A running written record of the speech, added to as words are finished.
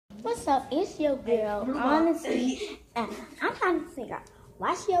What's up? It's your girl, honestly. And I'm trying to figure out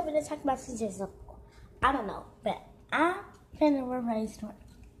why she over there talking about CJ so cool. I don't know, but I'm finna rephrase her.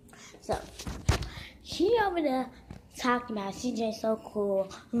 So, she over there talking about CJ so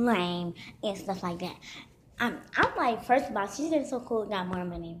cool, lame, and stuff like that. I'm like, first of all, CJ so cool got more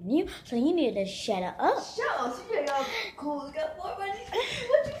money than you, so you need to shut her up. Shut up, CJ got more money.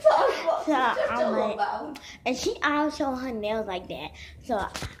 What you talking about? So Shut I'm your like, mouth. and she always show her nails like that. So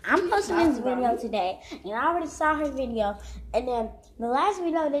I'm posting this video today, and I already saw her video. And then the last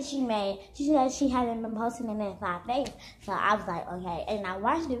video that she made, she said she hasn't been posting it in 5 days. So I was like, okay. And I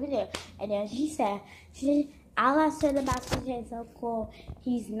watched the video, and then she said, all I said about CJ so cool,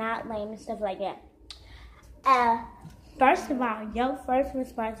 he's not lame and stuff like that. First of all, your first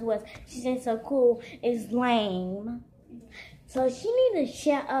response was, CJ so cool is lame. So she need to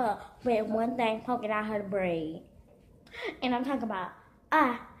shut up with one thing poking out her braid. And I'm talking about,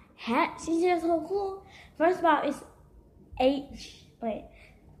 hat, CJ so cool. First of all, it's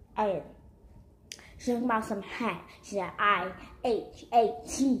she's talking about some hat. She said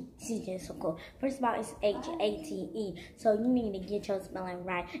I-H-A-T. CJ so cool. First of all, it's H-A-T-E. So you need to get your spelling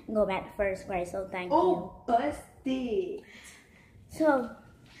right and go back to first grade. So thank you. Oh, busted. So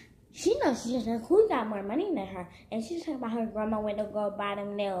she knows CJ so cool got more money than her. And she's talking about her grandma went to go buy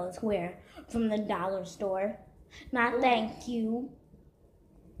them nails where? From the dollar store. Not thank you.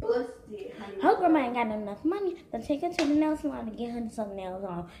 Busted. Her grandma ain't got enough money to take her to the nail salon to get her some nails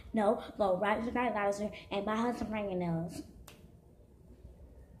on. No, go right to the dollar store and buy her some fingernails.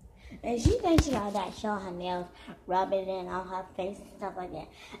 And she thinks she got that show her nails, rub it in on her face and stuff like that.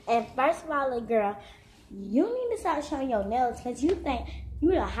 And first of all, little girl, you need to start showing your nails because you think you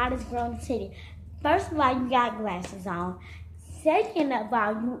the hottest girl in the city. First of all, you got glasses on. Second of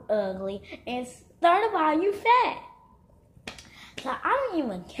all, you ugly. And third of all, you fat. So I don't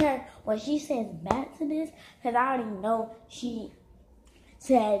even care what she says back to this, because I already know she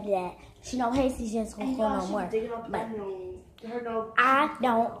said that she don't hate CJ so cool no more. But I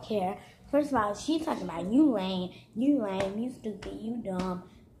don't care. First of all, she's talking about you lame, you stupid, you dumb.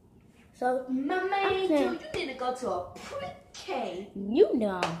 So My man, you need to go to a pre-K. You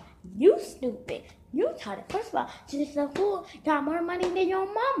dumb, you stupid, you retarded. First of all, CJ so cool got more money than your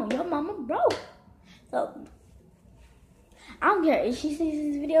mama. Your mama broke. So I don't care if she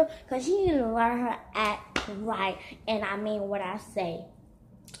sees this video, because she needs to learn her act right, and I mean what I say.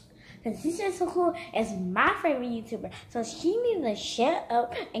 Because CJ so cool is my favorite YouTuber, so she needs to shut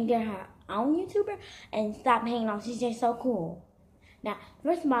up and get her own YouTuber and stop hating on CJ so cool. Now,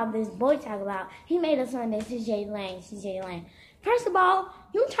 first of all, this boy talk about, he made a song that CJ Lane. First of all,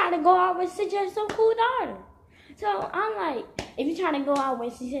 you try to go out with CJ so cool daughter. So I'm like, if you trying to go out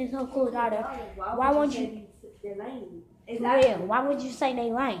with CJ so cool daughter, why won't you? Exactly. Real. Why would you say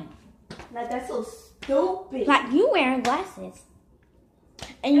they lame? Like, that's so stupid. Like, you wearing glasses.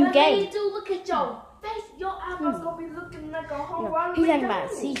 And you gay. You do look at your face. Your eyebrows gonna be looking like a home run. He's talking about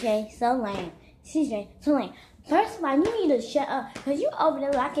CJ so lame. CJ so lame. First of all, you need to shut up. Because you over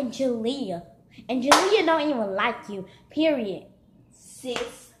there liking Jalea. And Jalea don't even like you. Period.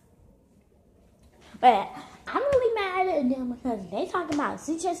 Sis. But I'm really mad at them because they talking about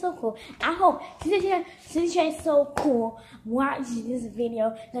CJ so cool. I hope CJ so cool watches this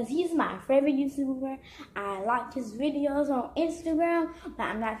video because he's my favorite YouTuber. I like his videos on Instagram, but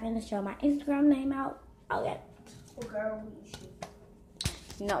I'm not going to show my Instagram name out. Okay. Oh, girl, we should.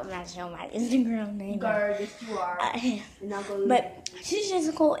 No, I'm not showing my Instagram name. Girl, yes you are. But CJ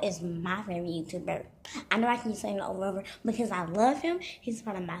so cool is my favorite YouTuber. I know I keep saying it over and over because I love him. He's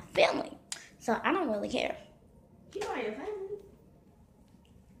part of my family. So I don't really care. You are your family.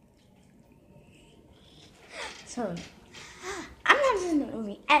 So, I'm not just doing a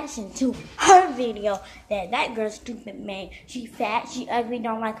reaction to her video that girl stupid made. She fat, she ugly,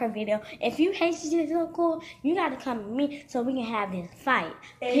 don't like her video. If you hate CJ so cool, you gotta come with me so we can have this fight.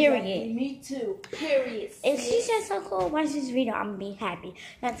 Period. Exactly. Me too. Period. If CJ so cool watch this video, I'm gonna be happy.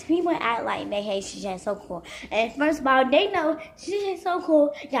 Now, people act like they hate CJ so cool. And first of all, they know CJ so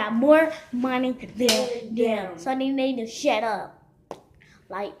cool got more money than them. So they need to shut up.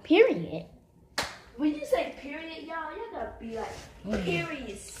 Like, period. When you say period, y'all gotta be like,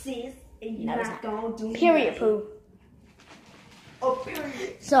 period, sis. And you're not gonna do Period, nothing. poo. Oh,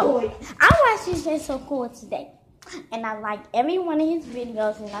 period. So, boy. I watched CJ so cool today. And I like every one of his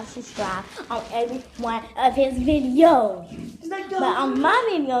videos and I subscribe on every one of his videos. But on my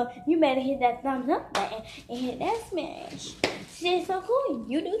video, you better hit that thumbs up button and hit that smash. CJ so cool,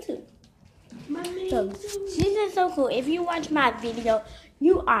 you do too. So, CJ so cool, if you watch my video,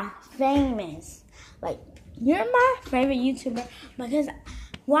 you are famous. Like, you're my favorite YouTuber because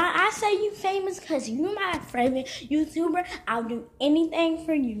Why I say you famous? Because you're my favorite YouTuber. I'll do anything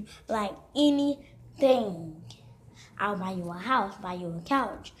for you. Like anything. I'll buy you a house, buy you a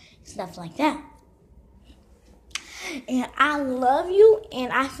couch, stuff like that. And I love you,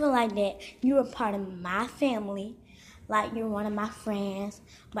 and I feel like that you're a part of my family. Like you're one of my friends.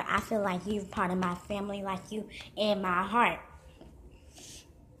 But I feel like you're part of my family, like you in my heart.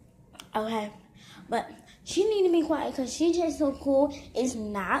 Okay? But she need to be quiet because she's just so cool. It's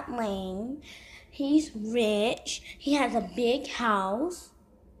not lame. He's rich. He has a big house.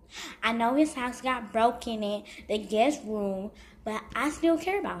 I know his house got broken in the guest room, but I still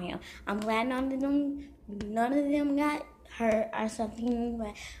care about him. I'm glad none of them got hurt or something.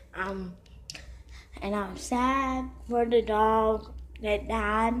 But and I'm sad for the dog that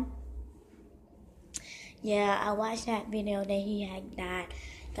died. Yeah, I watched that video that he had died.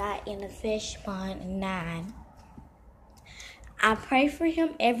 Got in a fish pond and died. I pray for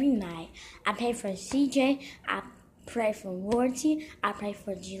him every night. I pray for CJ. I pray for Royalty. I pray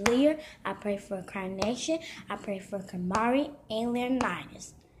for Julia. I pray for Carnation. I pray for Kamari and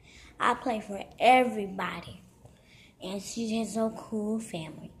Leonidas. I pray for everybody. And CJ's so cool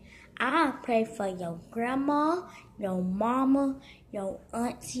family. I pray for your grandma, your mama, your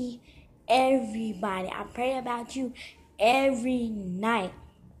auntie, everybody. I pray about you every night.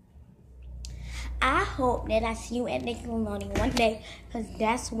 I hope that I see you at Nickelodeon one day, because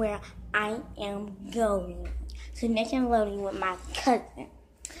that's where I am going. To Nickelodeon with my cousin.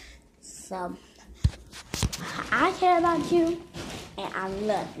 So, I care about you, and I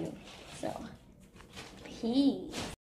love you. So, peace.